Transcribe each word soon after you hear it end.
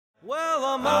Well,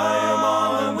 I am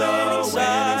on the winning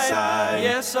side.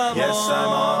 Yes, I'm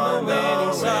on the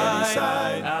winning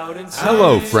side.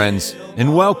 Hello, friends,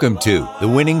 and welcome to the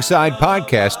Winning Side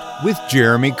Podcast with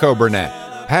Jeremy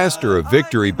Coburnett, pastor of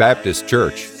Victory Baptist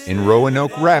Church in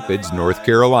Roanoke Rapids, North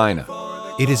Carolina.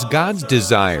 It is God's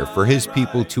desire for His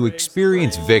people to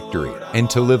experience victory and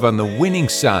to live on the winning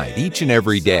side each and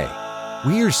every day.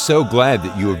 We are so glad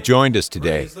that you have joined us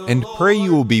today and pray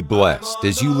you will be blessed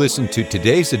as you listen to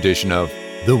today's edition of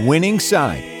The Winning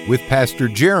Side with Pastor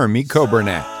Jeremy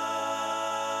Coburnett.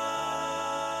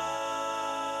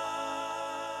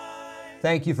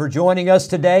 Thank you for joining us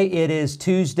today. It is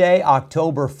Tuesday,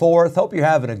 October 4th. Hope you're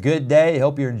having a good day.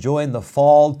 Hope you're enjoying the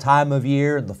fall time of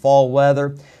year and the fall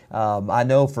weather. I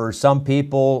know for some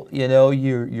people,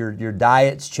 your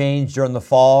diets change during the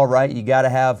fall, right? You got to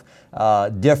have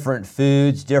different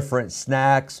foods, different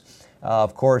snacks.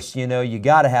 Of course, you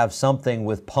got to have something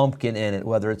with pumpkin in it,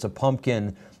 whether it's a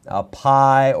pumpkin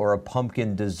pie or a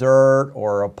pumpkin dessert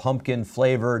or a pumpkin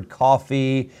flavored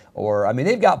coffee,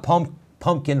 they've got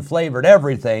pumpkin flavored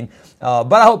everything.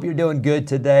 But I hope you're doing good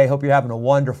today. Hope you're having a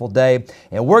wonderful day.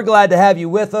 And we're glad to have you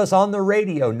with us on the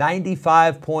radio,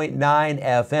 95.9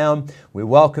 FM. We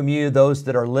welcome you, those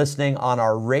that are listening on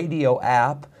our radio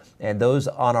app and those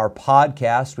on our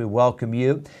podcast, we welcome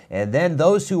you. And then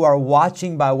those who are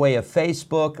watching by way of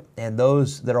Facebook and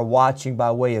those that are watching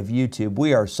by way of YouTube,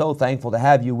 we are so thankful to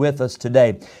have you with us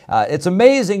today. It's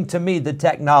amazing to me, the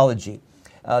technology.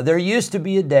 There used to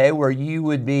be a day where you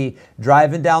would be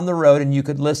driving down the road and you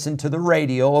could listen to the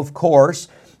radio, of course.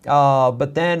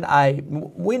 But then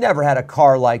we never had a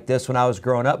car like this when I was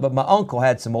growing up, but my uncle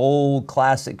had some old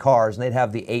classic cars and they'd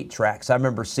have the 8-tracks. I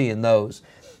remember seeing those.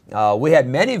 We had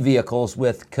many vehicles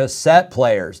with cassette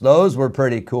players. Those were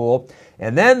pretty cool.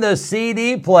 And then the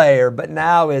CD player, but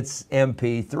now it's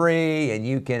MP3 and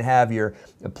you can have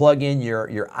plug in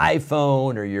your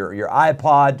iPhone or your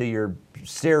iPod to your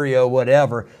stereo,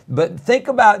 whatever. But think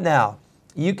about now,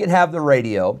 you can have the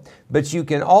radio, but you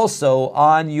can also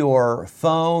on your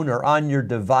phone or on your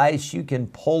device, you can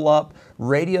pull up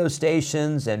radio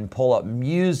stations and pull up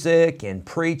music and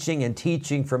preaching and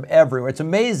teaching from everywhere. It's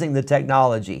amazing, the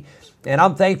technology. And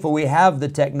I'm thankful we have the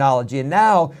technology. And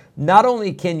now, not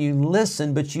only can you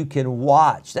listen, but you can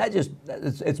watch.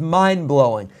 It's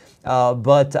mind-blowing.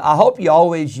 But I hope you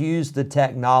always use the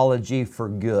technology for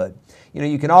good.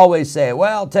 You can always say,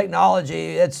 well,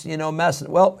 technology, it's,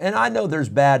 messing. Well, and I know there's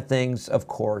bad things, of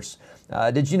course.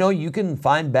 Did you know you can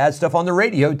find bad stuff on the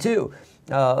radio too?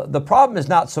 The problem is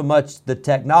not so much the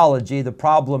technology. The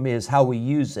problem is how we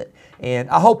use it. And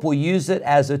I hope we'll use it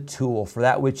as a tool for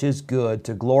that which is good,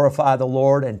 to glorify the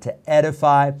Lord and to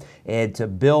edify and to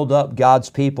build up God's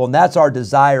people. And that's our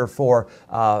desire for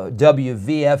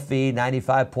WVFV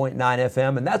 95.9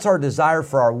 FM. And that's our desire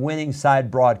for our Winning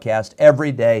Side broadcast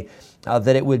every day,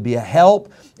 that it would be a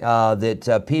help,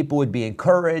 that people would be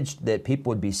encouraged, that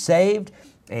people would be saved,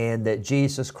 and that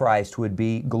Jesus Christ would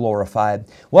be glorified.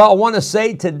 Well, I want to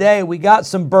say today we got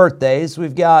some birthdays.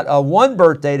 We've got one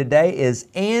birthday today is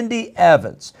Andy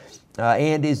Evans.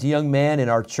 Andy's a young man in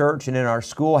our church and in our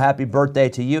school. Happy birthday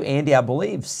to you, Andy. I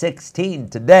believe 16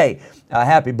 today.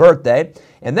 Happy birthday.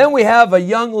 And then we have a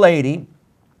young lady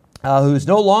who's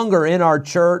no longer in our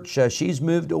church. She's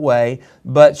moved away,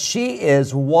 but she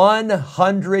is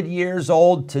 100 years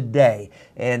old today.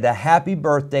 And a happy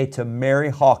birthday to Mary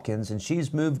Hawkins. And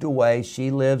she's moved away.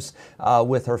 She lives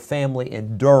with her family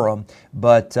in Durham.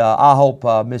 But I hope,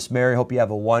 Miss Mary, hope you have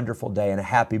a wonderful day and a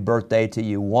happy birthday to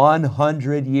you.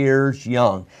 100 years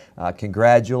young.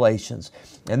 Congratulations.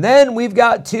 And then we've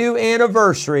got 2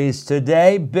 anniversaries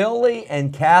today. Billy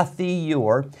and Kathy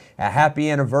Ewer. A happy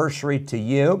anniversary to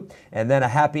you. And then a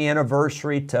happy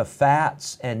anniversary to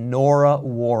Fats and Nora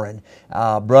Warren.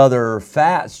 Brother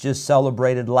Fats just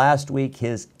celebrated last week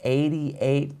his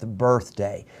 88th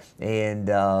birthday. And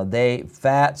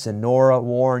Fats and Nora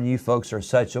Warren, you folks are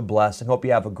such a blessing. Hope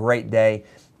you have a great day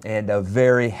and a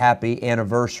very happy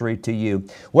anniversary to you.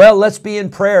 Well, let's be in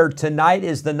prayer. Tonight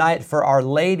is the night for our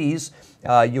ladies,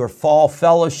 your fall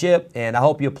fellowship, and I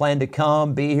hope you plan to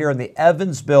come, be here in the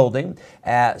Evans building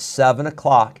at 7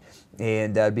 o'clock.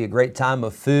 And it'll be a great time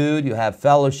of food. You'll have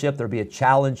fellowship. There'll be a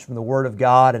challenge from the Word of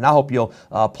God. And I hope you'll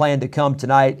plan to come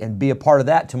tonight and be a part of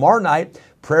that. Tomorrow night,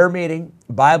 prayer meeting,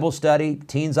 Bible study,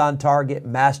 Teens on Target,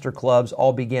 Master Clubs,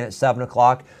 all begin at 7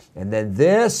 o'clock. And then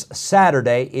this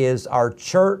Saturday is our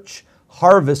church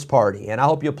harvest party. And I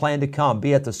hope you'll plan to come.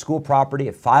 Be at the school property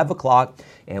at 5 o'clock.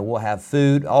 And we'll have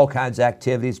food, all kinds of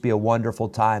activities. Be a wonderful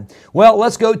time. Well,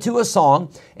 let's go to a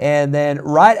song. And then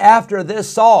right after this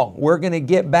song, we're going to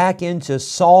get back into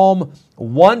Psalm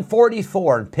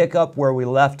 144 and pick up where we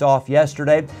left off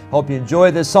yesterday. Hope you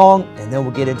enjoy this song, and then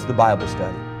we'll get into the Bible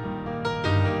study.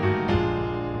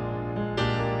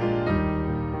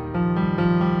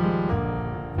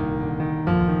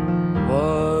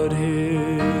 What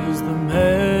is the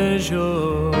measure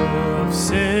of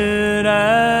sin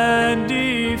and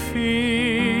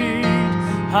defeat?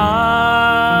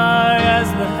 High as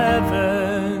the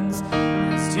heavens,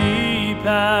 as deep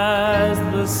as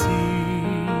the sea.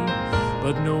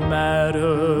 But no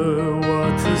matter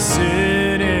what the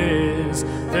sin is,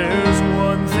 there's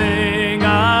one thing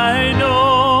I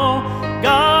know: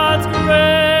 God's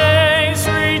grace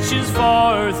reaches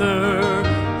farther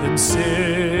than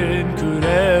sin could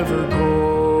ever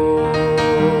go.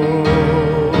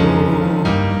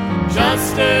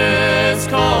 Justice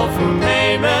called for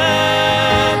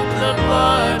payment, the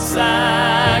blood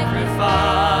sacrifice.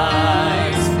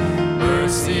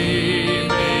 Mercy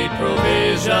made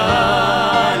provision.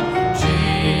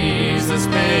 Jesus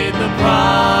paid the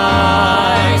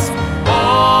price.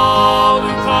 All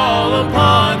who call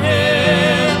upon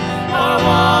Him are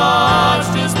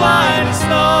washed as white as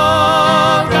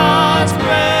snow. God's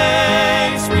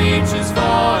grace reaches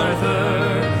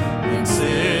farther than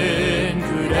sin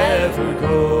could ever go.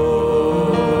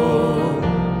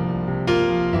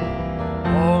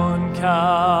 On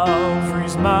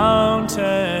Calvary's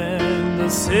mountain, the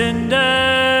sin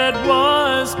debt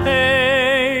was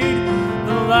paid.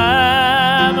 The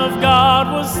Lamb of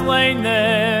God was slain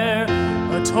there.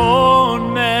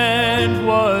 Atonement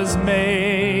was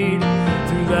made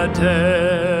through that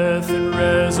death and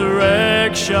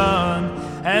resurrection,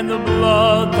 and the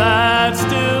blood that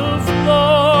still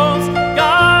flows.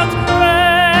 God's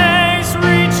grace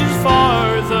reaches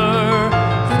farther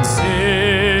than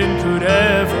sin could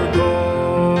ever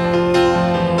go.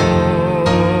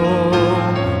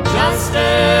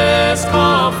 Justice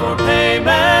called for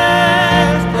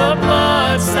payment, the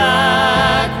blood sacrifice.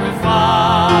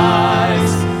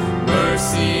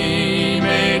 Mercy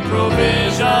made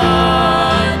provision.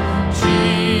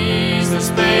 Jesus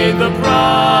paid the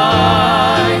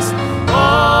price.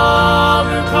 All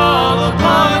who call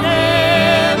upon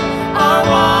Him are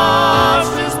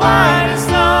washed as white as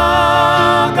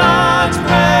snow. God's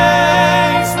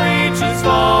grace reaches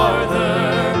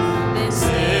farther than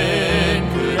sin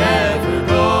could ever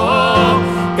go.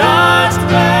 God's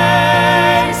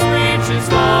grace reaches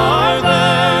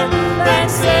farther than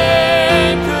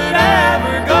sin could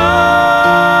ever go.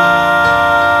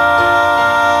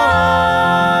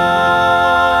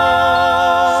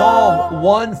 Psalm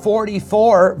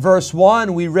 144, verse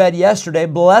 1, we read yesterday,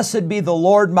 "Blessed be the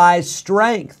Lord my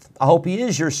strength." I hope He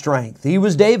is your strength. He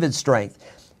was David's strength.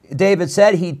 David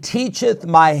said, "He teacheth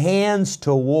my hands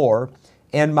to war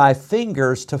and my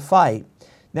fingers to fight."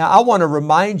 Now, I want to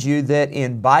remind you that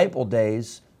in Bible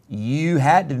days, you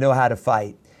had to know how to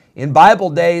fight. In Bible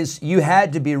days, you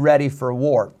had to be ready for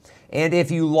war. And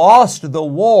if you lost the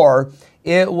war,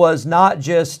 it was not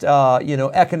just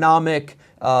economic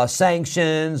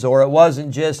sanctions, or it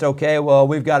wasn't just, okay, well,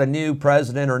 we've got a new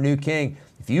president or new king.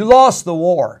 If you lost the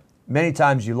war, many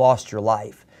times you lost your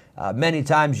life. Many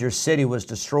times your city was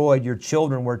destroyed, your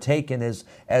children were taken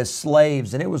as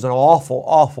slaves, and it was an awful,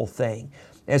 awful thing.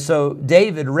 And so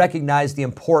David recognized the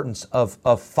importance of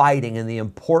fighting and the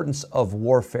importance of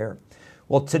warfare.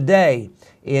 Well, today,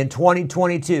 in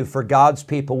 2022, for God's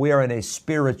people, we are in a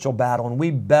spiritual battle, and we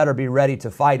better be ready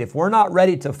to fight. If we're not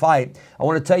ready to fight, I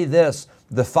want to tell you this,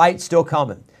 the fight's still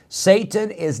coming.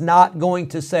 Satan is not going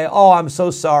to say, "Oh, I'm so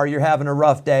sorry, you're having a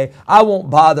rough day. I won't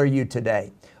bother you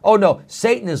today." Oh no,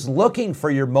 Satan is looking for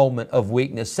your moment of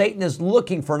weakness. Satan is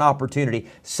looking for an opportunity.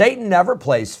 Satan never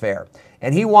plays fair.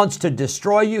 And he wants to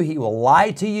destroy you. He will lie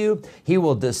to you. He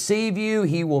will deceive you.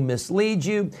 He will mislead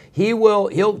you.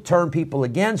 He'll turn people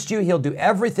against you. He'll do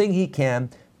everything he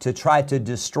can to try to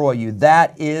destroy you.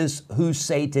 That is who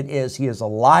Satan is. He is a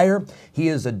liar. He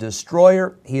is a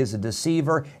destroyer. He is a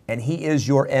deceiver, and he is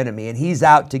your enemy, and he's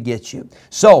out to get you.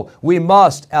 So we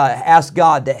must ask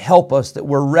God to help us, that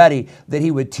we're ready, that He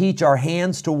would teach our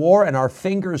hands to war and our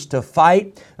fingers to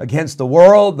fight against the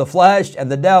world, the flesh,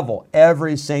 and the devil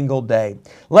every single day.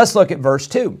 Let's look at verse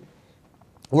 2.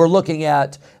 We're looking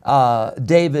at,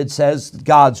 David says,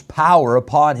 God's power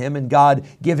upon him and God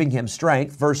giving him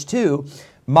strength. Verse 2,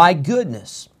 my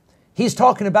goodness. He's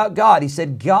talking about God. He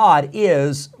said, God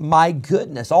is my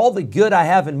goodness. All the good I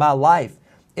have in my life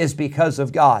is because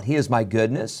of God. He is my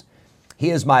goodness. He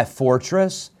is my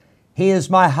fortress. He is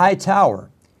my high tower.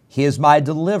 He is my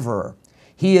deliverer.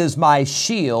 He is my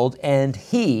shield, and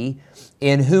He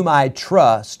in whom I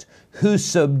trust, who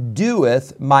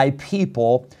subdueth my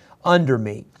people under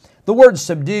me. The word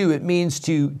subdue, it means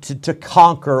to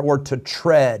conquer or to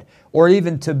tread or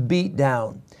even to beat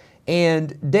down.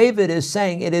 And David is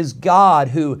saying it is God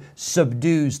who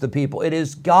subdues the people. It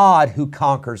is God who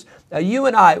conquers. Now, you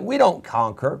and I, we don't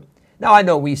conquer. Now, I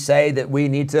know we say that we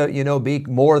need to, be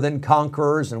more than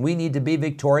conquerors and we need to be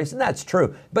victorious, and that's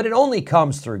true. But it only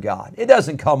comes through God. It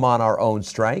doesn't come on our own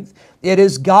strength. It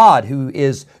is God who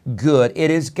is good. It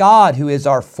is God who is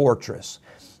our fortress.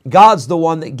 God's the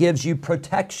one that gives you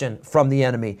protection from the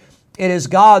enemy. It is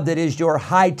God that is your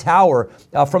high tower.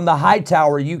 From the high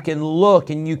tower, you can look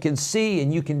and you can see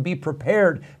and you can be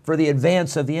prepared for the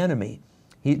advance of the enemy.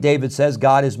 David says,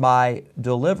 God is my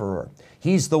deliverer.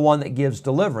 He's the one that gives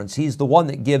deliverance. He's the one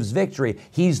that gives victory.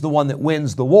 He's the one that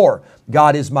wins the war.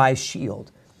 God is my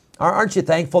shield. Aren't you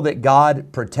thankful that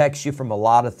God protects you from a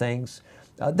lot of things?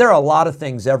 There are a lot of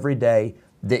things every day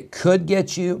that could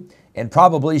get you and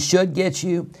probably should get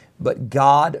you, but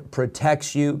God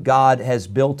protects you. God has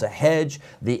built a hedge.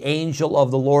 The angel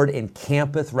of the Lord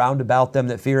encampeth round about them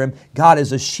that fear Him. God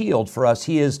is a shield for us.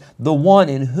 He is the one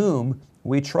in whom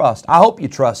we trust. I hope you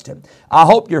trust Him. I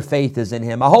hope your faith is in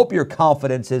Him. I hope your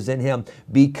confidence is in Him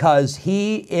because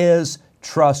He is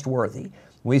trustworthy.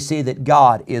 We see that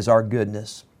God is our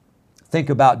goodness. Think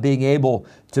about being able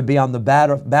to be on the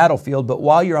battlefield, but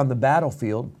while you're on the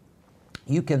battlefield,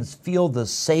 you can feel the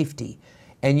safety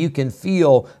and you can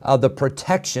feel the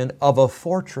protection of a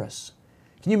fortress.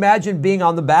 Can you imagine being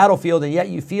on the battlefield and yet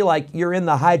you feel like you're in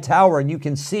the high tower and you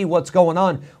can see what's going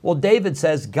on? Well, David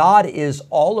says, God is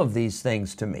all of these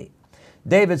things to me.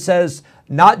 David says,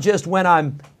 not just when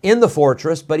I'm in the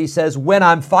fortress, but he says, when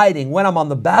I'm fighting, when I'm on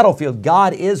the battlefield,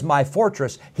 God is my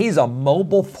fortress. He's a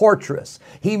mobile fortress.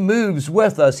 He moves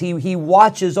with us. He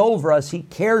watches over us. He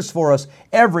cares for us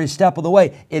every step of the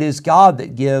way. It is God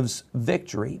that gives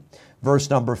victory.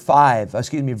 Verse number 4,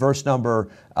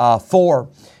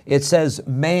 it says,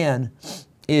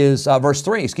 verse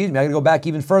 3, I got to go back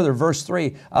even further. Verse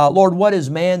 3, Lord, what is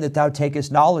man that thou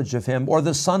takest knowledge of him, or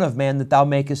the son of man that thou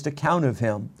makest account of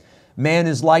him? Man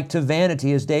is like to vanity,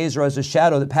 his days are as a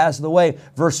shadow that passeth away.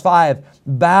 Verse 5,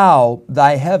 bow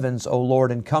thy heavens, O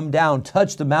Lord, and come down,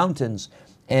 touch the mountains,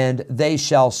 and they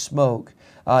shall smoke.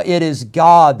 It is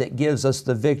God that gives us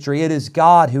the victory. It is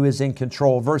God who is in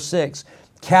control. Verse 6,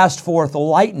 cast forth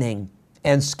lightning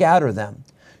and scatter them.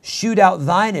 Shoot out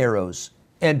thine arrows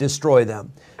and destroy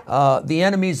them. The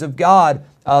enemies of God,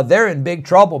 they're in big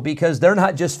trouble because they're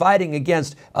not just fighting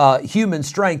against human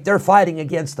strength. They're fighting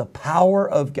against the power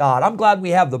of God. I'm glad we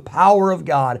have the power of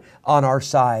God on our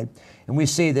side. And we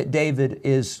see that David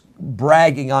is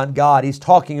bragging on God. He's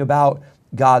talking about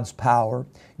God's power,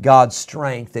 God's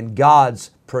strength, and God's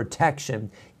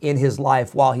protection in his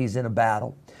life while he's in a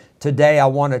battle. Today, I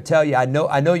want to tell you, I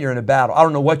know you're in a battle. I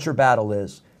don't know what your battle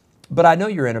is, but I know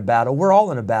you're in a battle. We're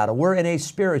all in a battle. We're in a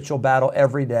spiritual battle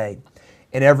every day.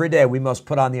 And every day we must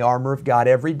put on the armor of God.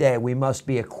 Every day we must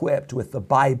be equipped with the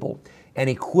Bible and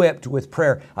equipped with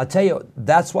prayer. I'll tell you,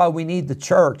 that's why we need the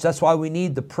church. That's why we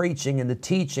need the preaching and the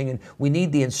teaching, and we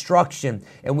need the instruction,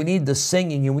 and we need the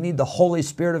singing, and we need the Holy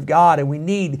Spirit of God, and we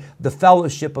need the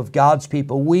fellowship of God's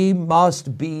people. We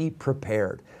must be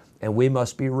prepared, and we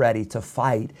must be ready to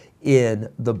fight in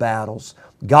the battles.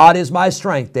 God is my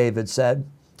strength, David said.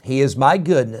 He is my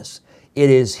goodness. It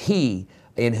is He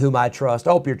in whom I trust.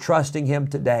 I hope you're trusting Him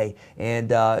today. And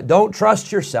don't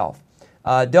trust yourself.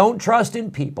 Don't trust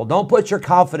in people. Don't put your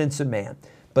confidence in man.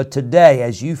 But today,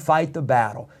 as you fight the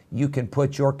battle, you can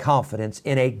put your confidence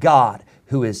in a God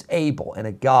who is able and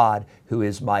a God who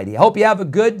is mighty. I hope you have a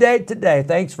good day today.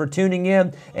 Thanks for tuning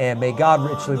in, and may God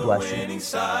richly bless you.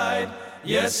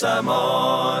 Yes, I'm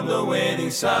on the winning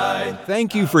side.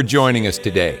 Thank you for joining us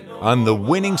today on the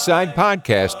Winning Side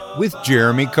Podcast with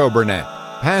Jeremy Coburnett,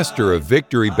 pastor of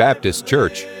Victory Baptist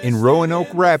Church in Roanoke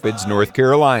Rapids, North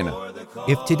Carolina.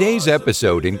 If today's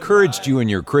episode encouraged you in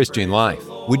your Christian life,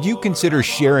 would you consider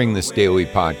sharing this daily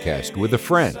podcast with a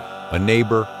friend, a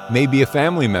neighbor, maybe a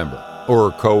family member, or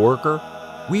a coworker?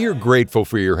 We are grateful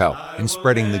for your help in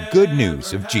spreading the good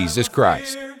news of Jesus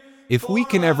Christ. If we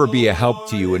can ever be a help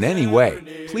to you in any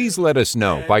way, please let us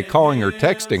know by calling or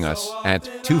texting us at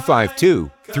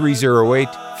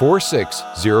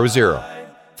 252-308-4600.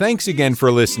 Thanks again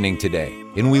for listening today,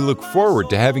 and we look forward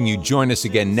to having you join us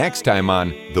again next time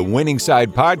on the Winning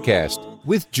Side Podcast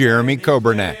with Jeremy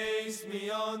Coburnett.